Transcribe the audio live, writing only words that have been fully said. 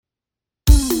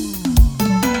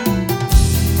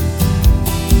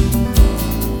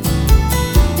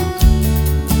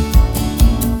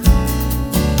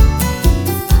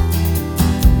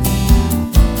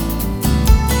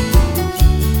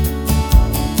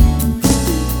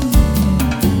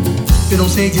não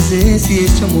sei dizer se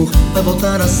este amor vai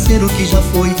voltar a ser o que já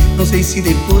foi. Não sei se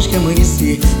depois que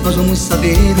amanhecer nós vamos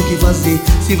saber o que fazer.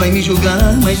 Se vai me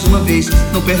julgar mais uma vez,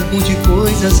 não pergunte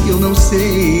coisas que eu não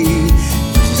sei,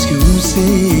 coisas que eu não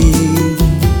sei.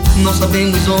 Não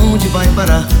sabemos onde vai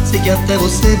parar, sei que até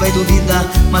você vai duvidar,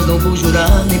 mas não vou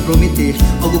jurar nem prometer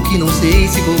algo que não sei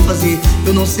se vou fazer.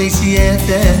 Eu não sei se é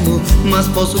eterno, mas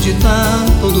posso te dar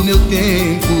todo o meu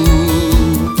tempo.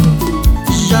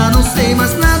 Já não sei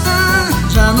mais nada,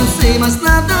 já não sei mais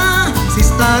nada, se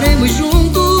estaremos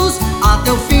juntos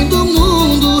até o fim do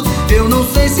mundo. Eu não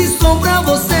sei se sou pra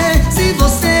você, se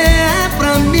você é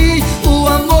pra mim, o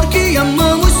amor que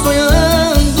amamos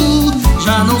sonhando.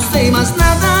 Já não sei mais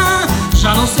nada,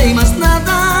 já não sei mais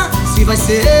nada, se vai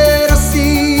ser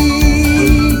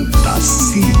assim. Banda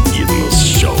Signos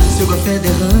Show. Seu café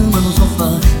derrama no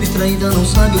sofá, distraída não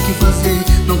sabe o que fazer,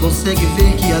 não consegue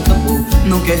ver que acabou,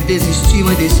 não quer desistir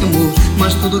mais desse amor.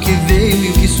 Mas tudo que veio e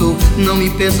o que sou não me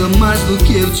pesa mais do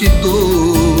que eu te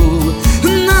dou.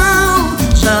 Não,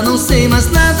 já não sei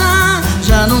mais nada,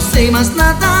 já não sei mais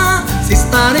nada, se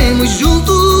estaremos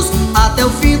juntos até o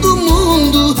fim do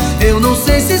mundo. Eu não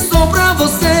sei se sou pra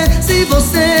você, se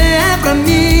você é pra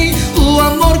mim, o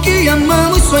amor que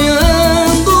amamos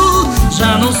sonhando.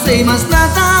 Já não sei mais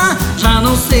nada, já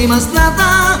não sei mais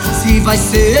nada, se vai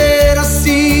ser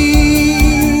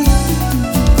assim.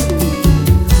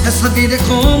 Essa vida é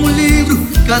como um livro,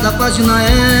 cada página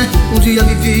é um dia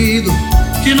vivido,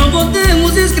 que não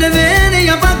podemos escrever nem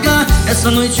apagar. Essa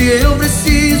noite eu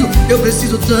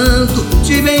preciso tanto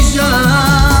te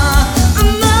beijar.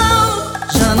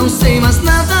 Já não sei mais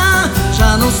nada,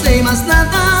 já não sei mais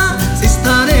nada, se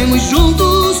estaremos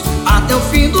juntos até o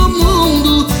fim do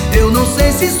mundo. Eu não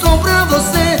sei se sou pra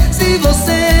você, se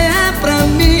você é pra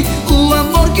mim, o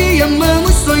amor que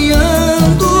amamos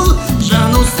sonhando. Já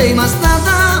não sei mais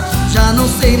nada, já não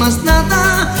sei mais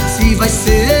nada, se vai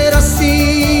ser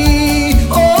assim.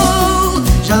 Oh,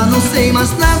 já não sei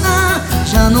mais nada,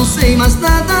 já não sei mais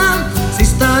nada, se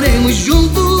estaremos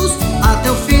juntos até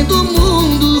o fim do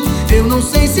mundo. Eu não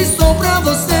sei se sou pra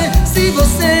você, se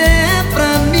você é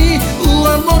pra mim, o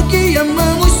amor que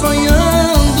amamos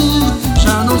sonhando.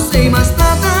 Já não sei mais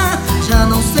nada, já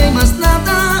não sei mais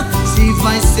nada, se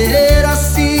vai ser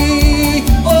assim.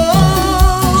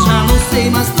 Oh, já não sei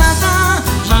mais nada,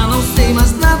 já não sei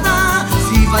mais nada,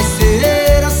 se vai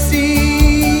ser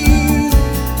assim.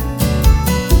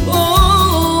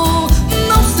 Oh,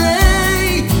 não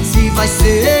sei se vai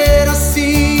ser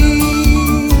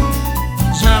assim.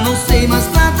 Já não sei mais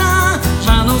nada,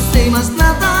 já não sei mais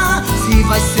nada, se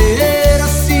vai ser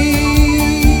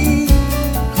assim.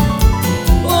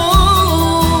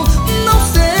 Oh, não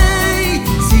sei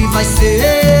se vai ser